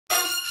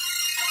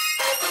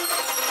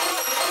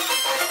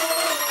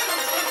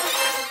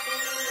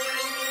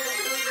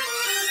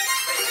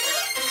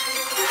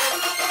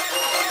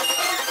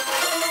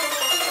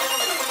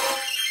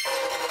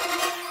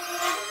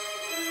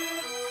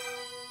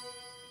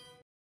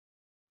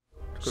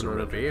What's going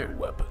on over here?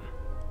 Weapon.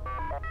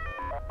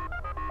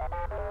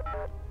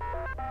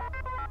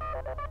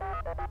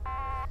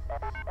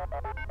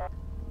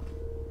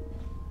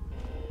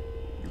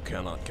 You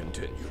cannot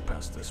continue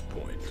past this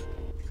point.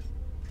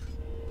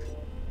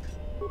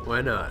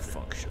 Why not?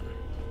 Malfunction.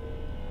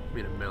 I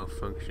mean a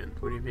malfunction.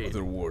 What do you mean?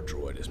 Other war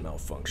droid is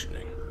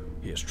malfunctioning.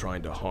 He is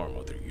trying to harm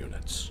other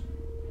units.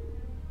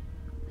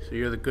 So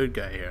you're the good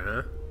guy here,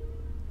 huh?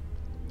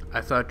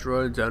 I thought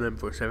droids on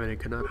M4-78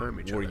 could not harm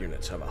each War other.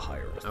 units have a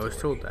higher authority. I was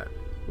told that.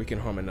 We can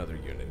harm another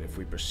unit if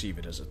we perceive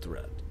it as a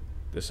threat.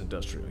 This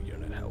industrial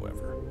unit,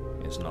 however,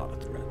 is not a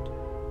threat.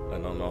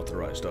 An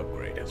unauthorized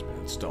upgrade has been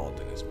installed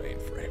in his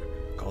mainframe,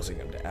 causing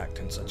him to act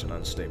in such an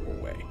unstable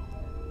way.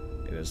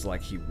 It is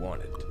like he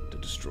wanted to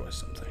destroy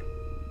something.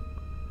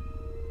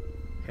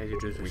 Can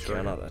you just We destroy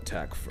cannot him?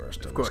 attack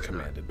first Of unless course not.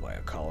 commanded by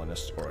a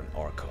colonist or an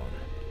archon.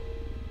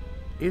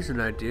 Here's an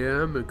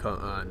idea. I'm gonna call.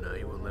 Oh no,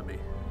 he won't let me.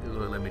 He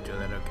won't let me do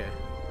that. Okay.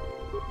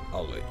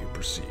 I'll let you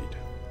proceed.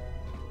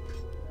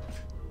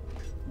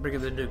 Bring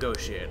in the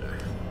negotiator.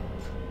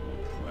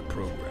 My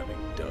programming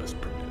does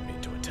permit me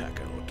to attack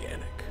an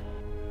organic.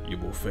 You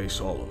will face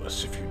all of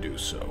us if you do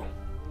so.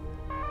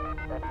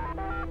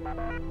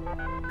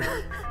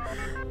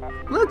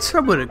 Glad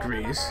someone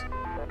agrees.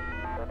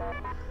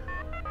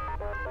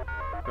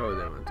 Oh,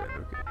 that one's dead.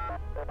 Okay.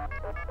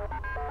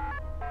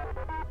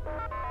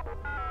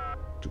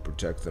 To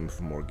protect them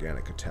from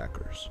organic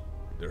attackers.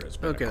 There has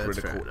been Okay, a that's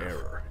critical fair enough.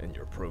 error in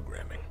your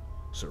programming.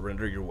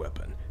 Surrender your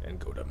weapon and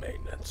go to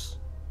maintenance.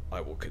 I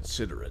will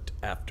consider it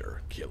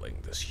after killing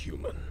this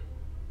human.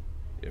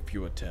 If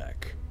you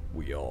attack,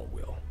 we all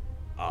will.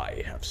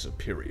 I have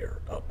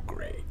superior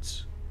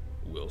upgrades.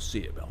 We'll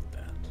see about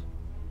that.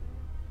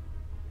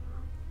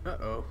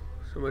 Uh-oh.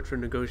 So much for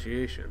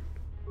negotiation.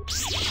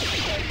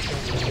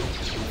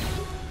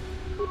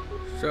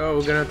 So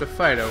we're gonna have to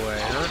fight our way,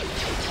 huh?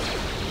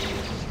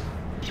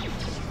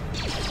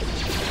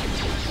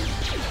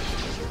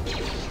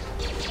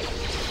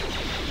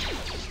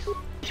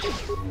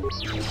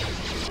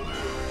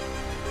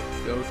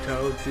 Go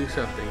Toad, do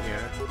something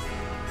here.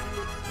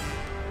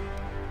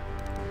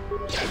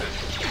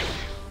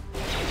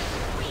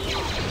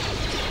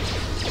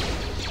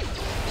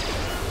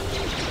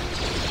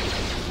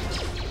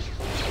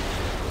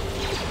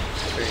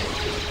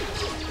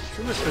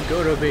 Too much for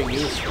Goto being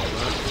useful,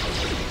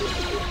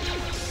 huh?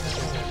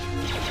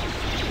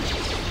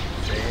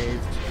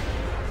 Saved.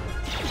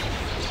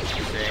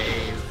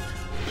 Saved.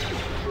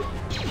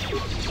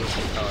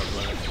 Power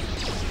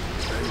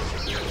blast.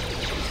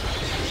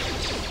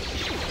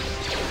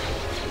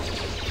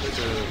 We're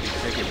gonna be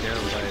taken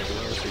down by a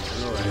lousy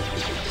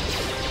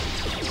droid.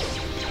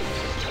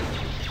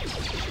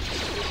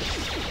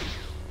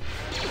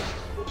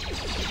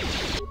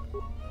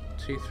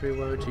 T3,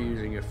 why aren't you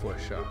using your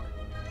force shock?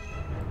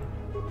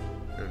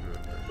 No.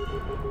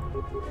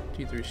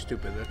 T3's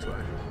stupid, that's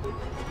why.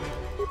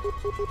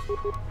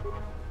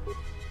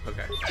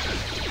 Okay.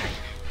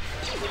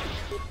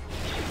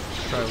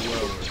 Try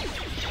whirlwind.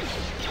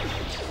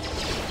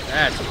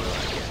 That's what I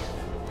like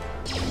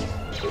it.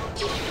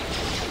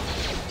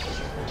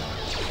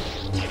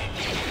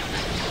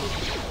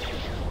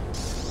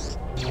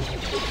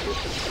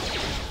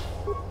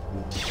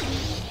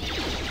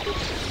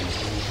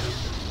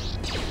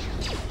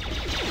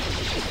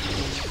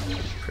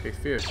 Pretty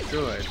fierce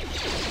droid.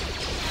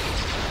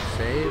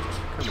 Saved?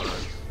 Come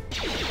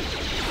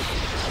on.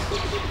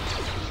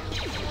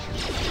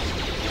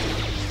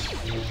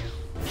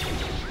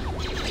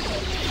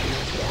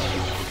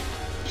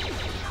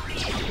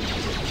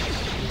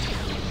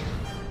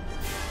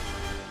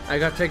 I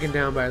got taken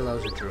down by a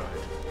lousy droid.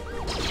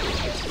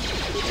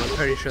 I'm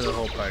pretty sure the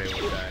whole party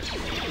will die.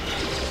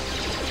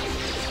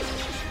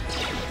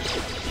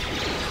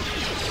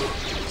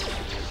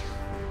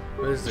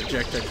 What is the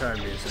ejector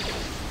music?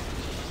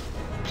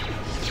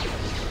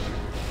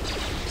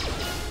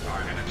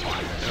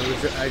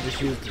 I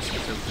just used this or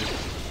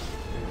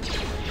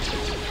something.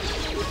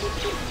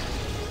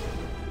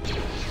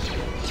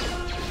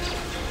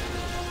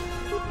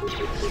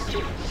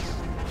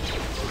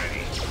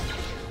 Ready.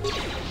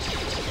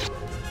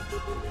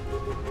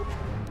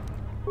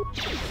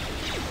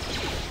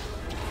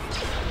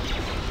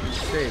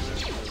 Save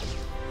it.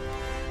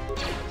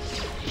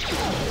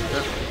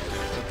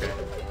 Okay.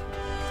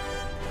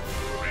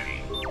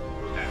 Ready.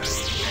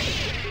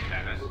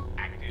 Status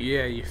active.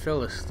 Yeah, you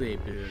fell asleep.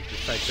 The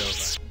fight's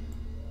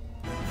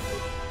over.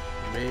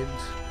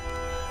 Remains.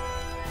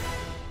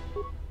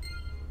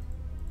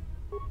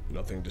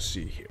 Nothing to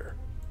see here.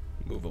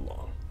 Move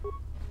along.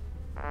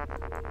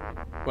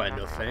 Why,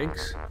 no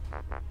thanks.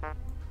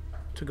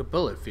 Took a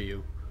bullet for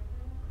you.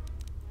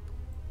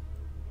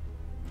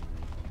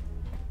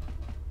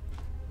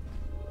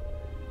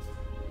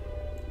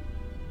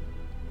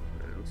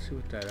 Let's see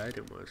what that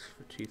item was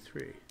for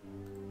T3.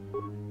 Oh,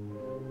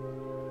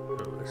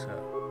 what's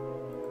that?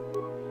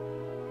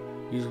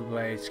 Usable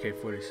by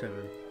HK-47.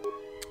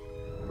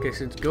 Okay,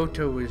 since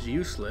Goto was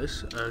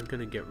useless, I'm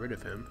gonna get rid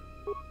of him.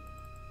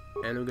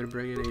 And I'm gonna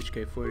bring in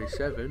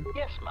HK-47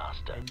 Yes,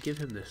 Master. and give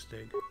him this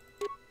thing.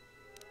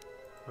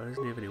 Why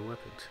doesn't he have any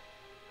weapons?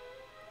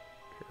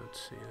 Okay, let's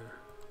see.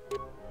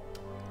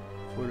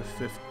 4 to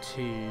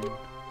 15.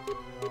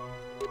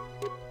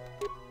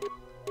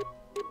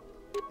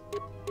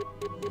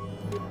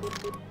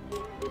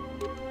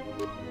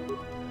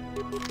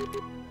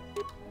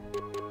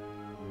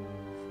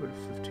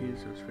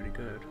 Sounds pretty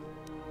good.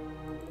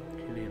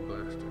 Canadian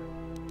blaster.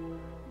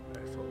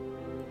 Rifle.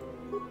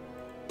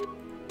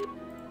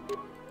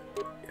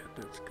 Yeah,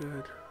 that's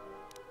good.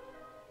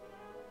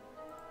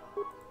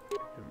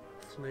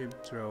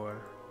 Flamethrower.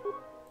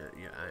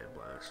 Yeah, iron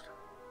blast.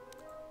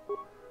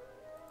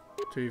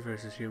 3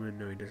 versus human.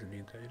 No, he doesn't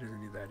need that. He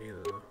doesn't need that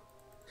either, though.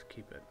 Let's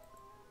keep it.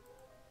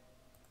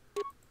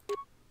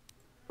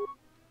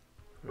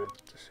 Right,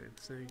 the same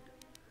thing.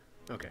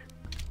 Okay.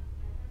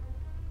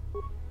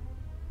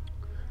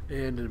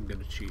 And I'm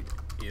gonna cheat.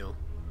 Heal.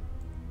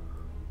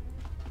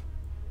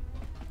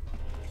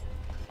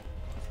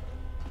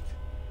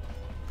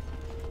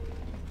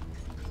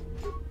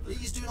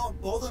 Please do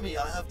not bother me.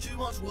 I have too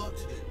much work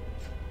to do.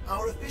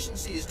 Our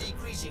efficiency is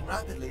decreasing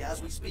rapidly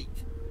as we speak.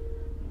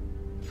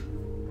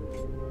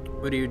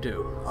 What do you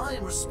do? I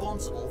am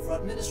responsible for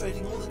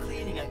administrating all the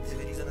cleaning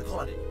activities in the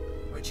colony,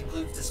 which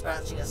includes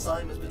dispatching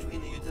assignments between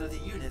the utility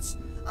units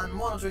and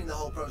monitoring the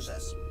whole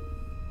process.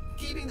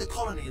 Keeping the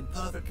colony in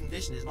perfect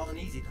condition is not an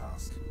easy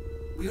task.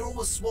 We are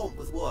always swamped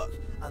with work,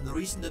 and the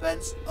recent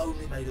events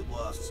only made it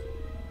worse.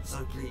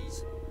 So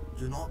please,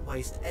 do not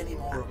waste any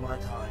more of my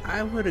time.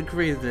 I would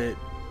agree that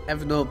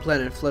having the whole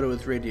planet flooded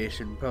with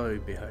radiation would probably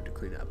be hard to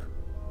clean up.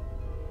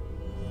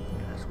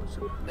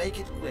 Make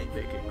it quick.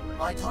 Make it quick.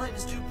 My time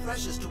is too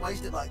precious to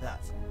waste it like that.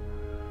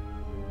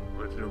 I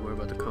want to know more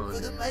about the colony.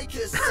 For the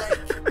Maker's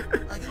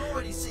sake, I can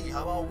already see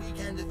how our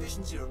weekend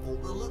efficiency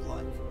report will look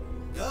like.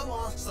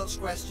 Go ask such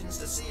questions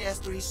to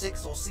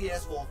CS36 or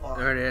CS45.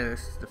 Alright, yeah,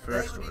 this is the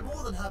first They would be one.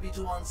 more than happy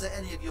to answer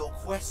any of your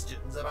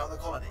questions about the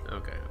colony.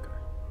 Okay, okay.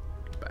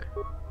 Bye.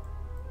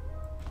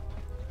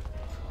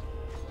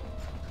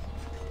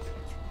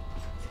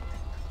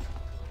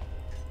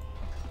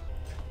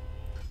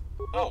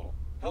 Oh,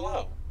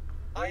 hello.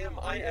 I am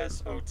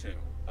IS-02,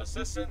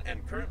 Assistant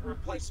and current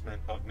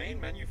replacement of Main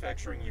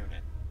Manufacturing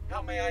Unit.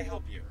 How may I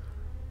help you?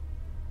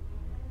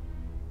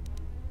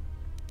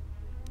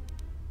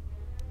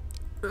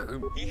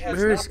 He has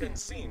Where not is been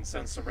seen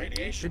since the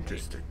radiation leak.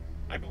 Interesting.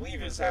 I believe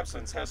his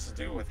absence has to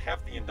do with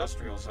half the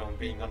industrial zone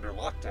being under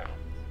lockdown.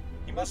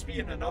 He must be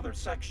in another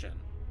section.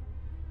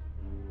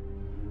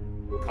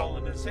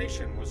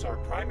 Colonization was our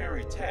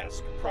primary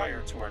task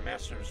prior to our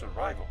master's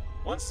arrival.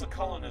 Once the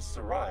colonists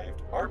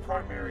arrived, our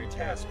primary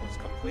task was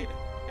completed,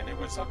 and it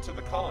was up to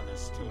the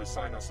colonists to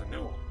assign us a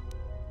new one.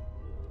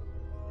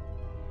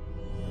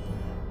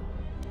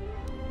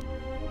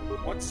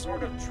 What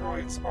sort of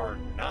droids are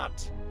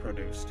not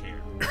produced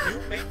here? New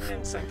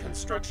maintenance and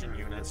construction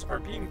units are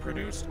being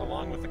produced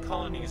along with the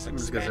colony's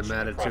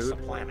expansion across the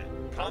planet.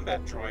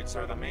 Combat droids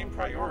are the main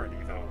priority,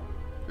 though.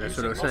 That's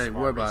what I was using saying,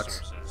 most of our warbots.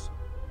 resources.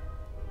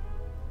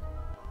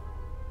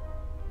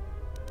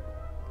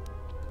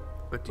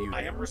 What do you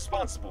I am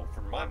responsible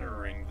for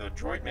monitoring the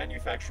droid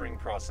manufacturing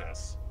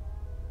process.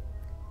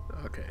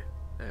 Okay,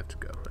 I have to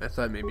go. I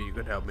thought maybe you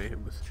could help me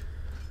with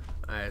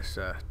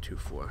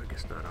IS-24. I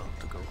guess not. I'll have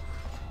to go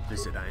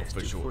visit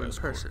Official IS-24 in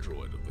escort person.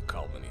 droid of the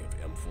colony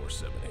of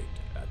M4-78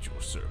 at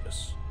your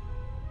service.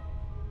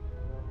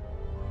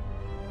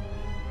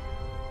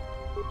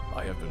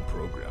 I have been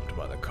programmed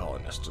by the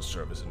colonists to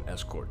serve as an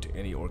escort to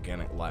any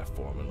organic life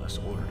form unless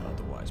ordered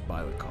otherwise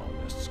by the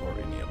colonists or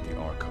any of the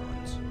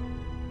Archons.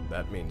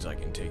 That means I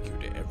can take you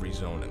to every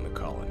zone in the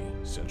colony,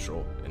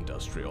 central,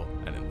 industrial,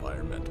 and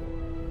environmental.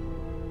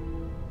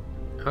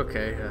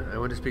 Okay, I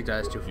want to speak to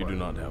IS-24. You do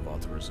not have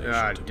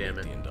authorization to meet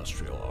the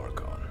industrial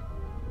Archon.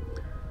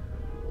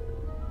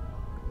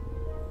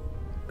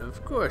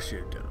 Of course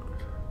you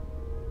don't.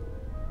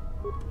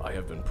 I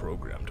have been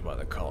programmed by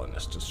the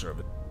colonists to serve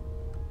it.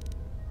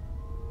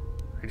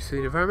 Are you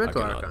seeing the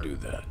environmental I cannot Archon? do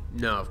that.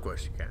 No, of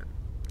course you can't.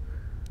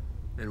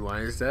 And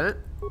why is that?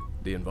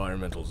 The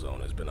environmental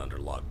zone has been under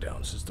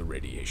lockdown since the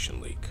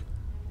radiation leak.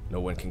 No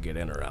one can get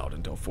in or out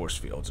until force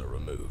fields are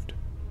removed.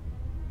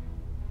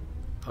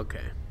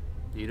 Okay.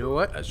 You know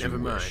what? As you Never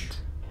mind. wish.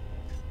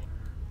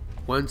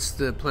 Once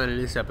the planet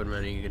is up and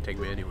running, you can take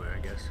me anywhere, I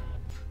guess.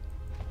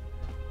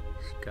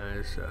 This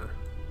guy's,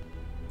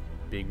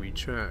 being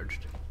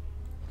recharged.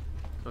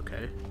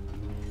 Okay.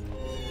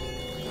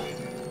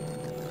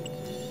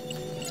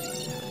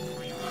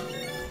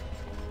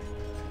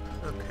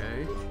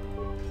 Okay.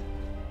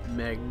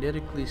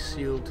 Magnetically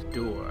sealed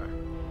door.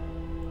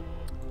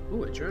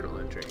 Ooh, a journal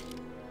entry.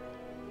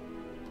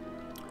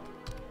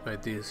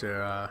 Right, these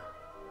are,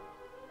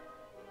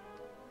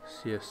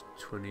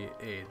 CS-28.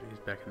 He's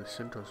back in the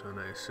Central Zone,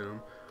 I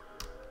assume.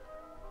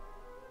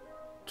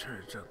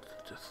 Turns out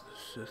that the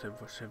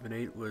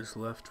M4-78 was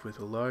left with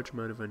a large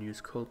amount of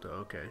unused Colta.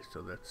 Okay,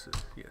 so that's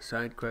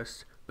side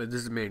quest. But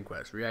this is the main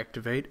quest.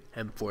 Reactivate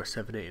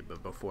M4-78.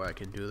 But before I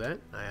can do that,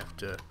 I have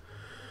to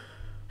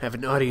have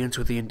an audience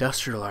with the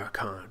Industrial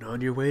Archon.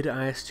 On your way to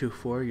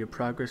IS-24, your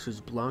progress was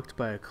blocked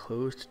by a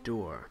closed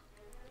door.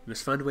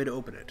 must find a way to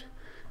open it.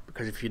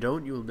 Because if you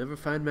don't, you will never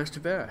find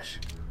Master Varash.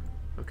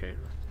 Okay.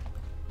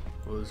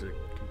 Well, there's a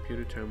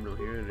computer terminal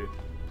here and a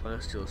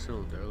plasteel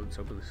cylinder. Let's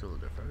open the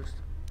cylinder first.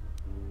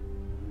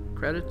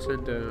 Credits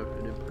and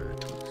an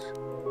implant.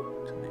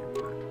 What's in the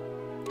implant?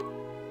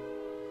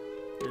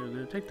 Yeah, I'm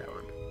gonna take that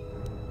one.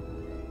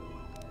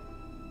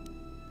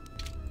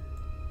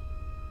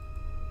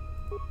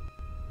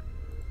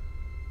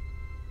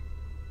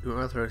 New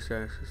authorized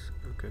access.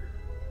 Okay.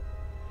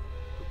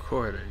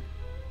 Recording.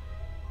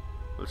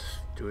 Let's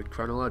do it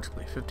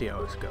chronologically. 50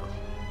 hours ago.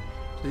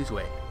 Please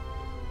wait.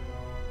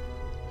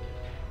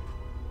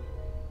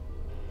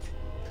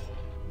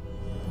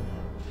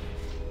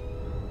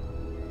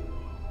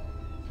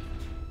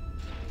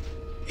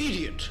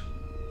 Idiot!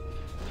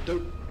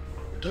 Don't.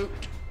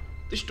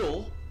 This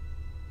door.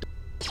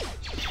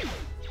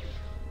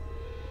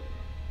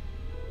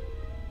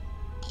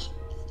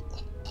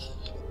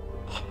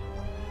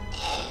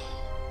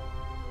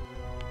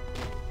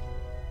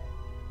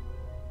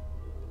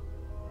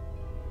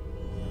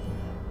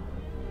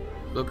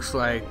 Looks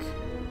like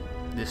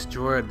this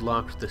droid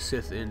locked the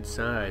Sith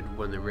inside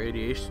when the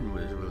radiation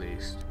was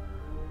released.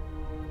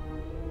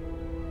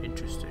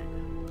 Interesting.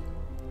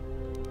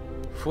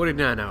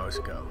 49 hours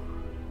ago.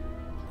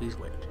 Please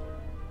wait.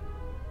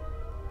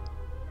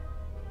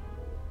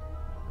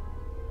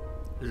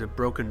 There's a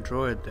broken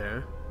droid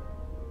there.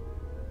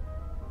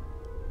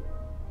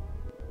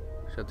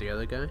 Is that the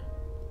other guy?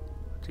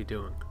 What's he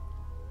doing?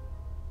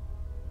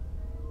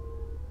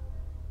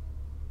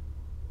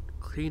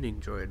 Cleaning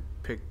droid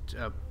picked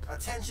up.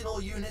 Attention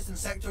all units in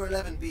Sector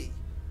 11B.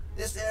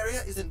 This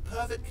area is in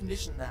perfect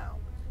condition now.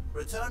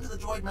 Return to the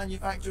droid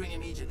manufacturing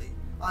immediately.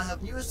 I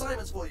have new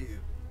assignments for you.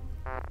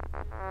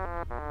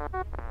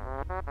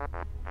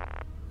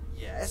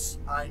 Yes,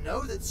 I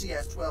know that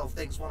CS-12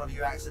 thinks one of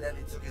you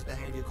accidentally took his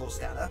behavior core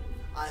scanner.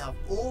 I have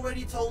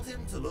already told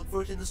him to look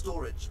for it in the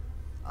storage.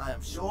 I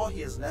am sure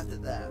he has left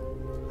it there.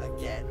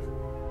 Again.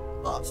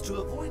 But to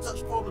avoid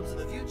such problems in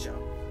the future,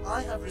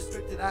 I have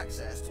restricted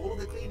access to all of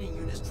the cleaning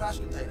unit's trash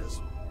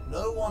containers.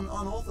 No one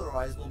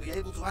unauthorized will be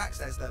able to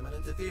access them and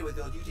interfere with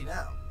your duty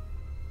now.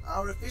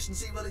 Our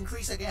efficiency will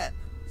increase again.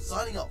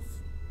 Signing off.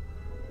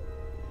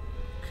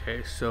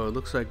 Okay, so it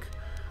looks like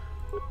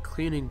a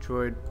cleaning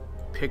droid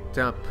picked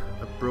up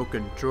a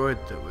broken droid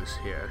that was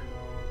here.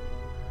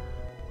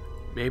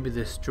 Maybe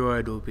this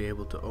droid will be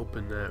able to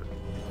open that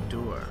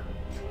door.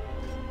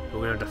 But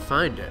we're gonna have to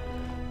find it.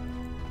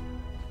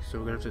 So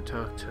we're gonna have to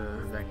talk to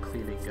that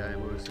cleaning guy.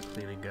 Where was the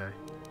cleaning guy?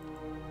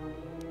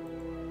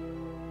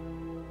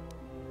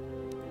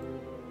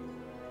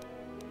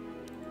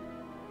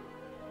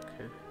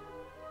 Okay.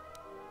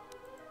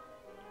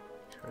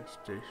 Charge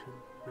station.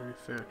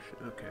 Manufacture.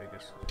 Okay, I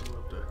guess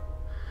we'll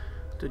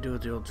have to do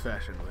it the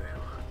old-fashioned way.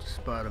 I'll have to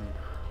spot him.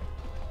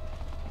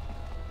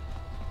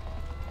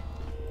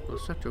 Well,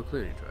 let's talk to a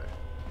cleaning drive.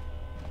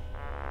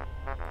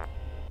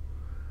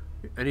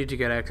 I need to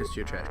get access to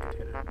your trash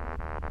container.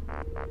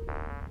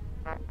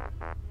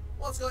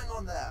 What's going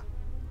on there?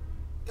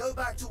 Go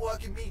back to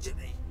work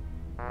immediately.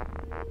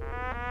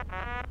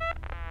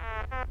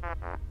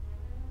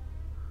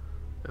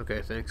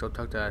 Okay, thanks. I'll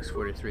talk to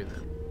Axe-43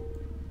 then.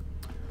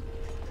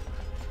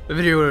 The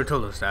video would have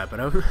told us that, but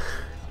I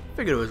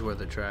figured it was worth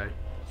a try.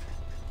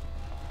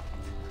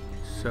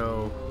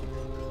 So,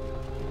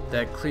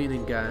 that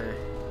cleaning guy,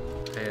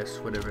 AS,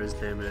 whatever his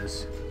name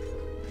is.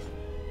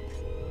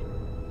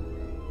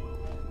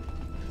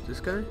 This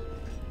guy?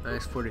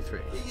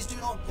 AS-43. Please do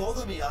not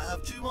bother me. I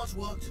have too much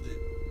work to do.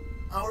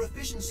 Our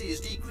efficiency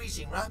is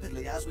decreasing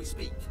rapidly as we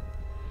speak.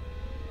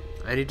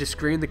 I need to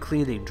screen the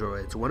cleaning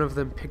droids. One of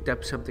them picked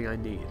up something I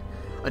need.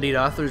 I need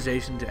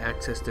authorization to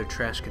access their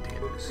trash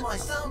containers. My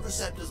sound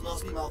receptors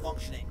must be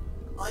malfunctioning.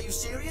 Are you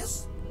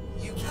serious?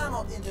 You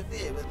cannot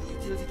interfere with the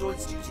utility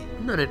droid's duty.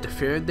 I'm not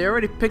interfering. They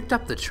already picked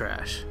up the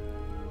trash.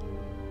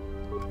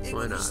 It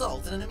Why would not?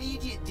 result in an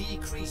immediate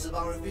decrease of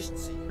our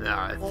efficiency,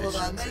 Ah, followed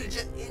by a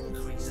efficiency. major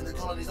increase in the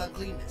colony's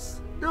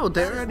uncleanness. No,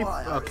 they That is already.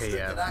 why I Okay, restricted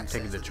yeah, I'm access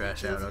taking the to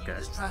trash out. utility Okay.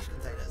 unit's trash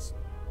containers.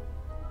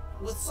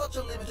 With such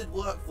a limited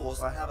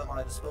workforce I have at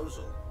my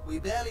disposal, we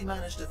barely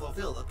manage to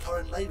fulfill the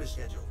current labor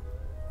schedule,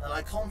 and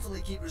I constantly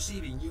keep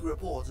receiving new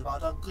reports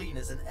about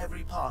uncleanness in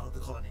every part of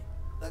the colony.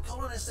 The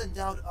colonists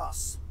endowed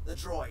us, the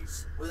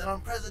droids, with an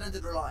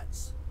unprecedented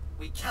reliance.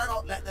 We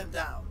cannot let them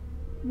down.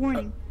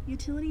 Warning,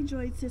 utility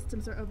droid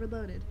systems are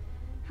overloaded.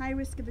 High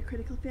risk of a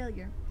critical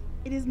failure.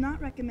 It is not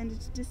recommended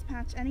to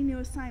dispatch any new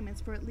assignments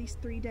for at least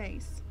 3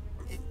 days.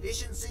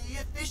 Efficiency,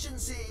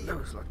 efficiency! That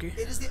was lucky.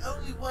 It is the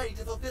only way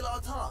to fulfill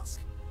our task.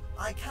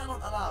 I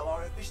cannot allow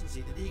our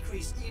efficiency to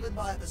decrease even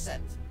by 1%.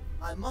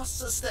 I must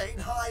sustain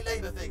high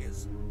labor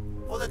figures.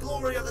 For the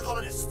glory of the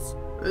colonists!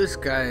 This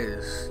guy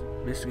is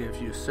missing a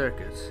few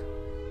circuits.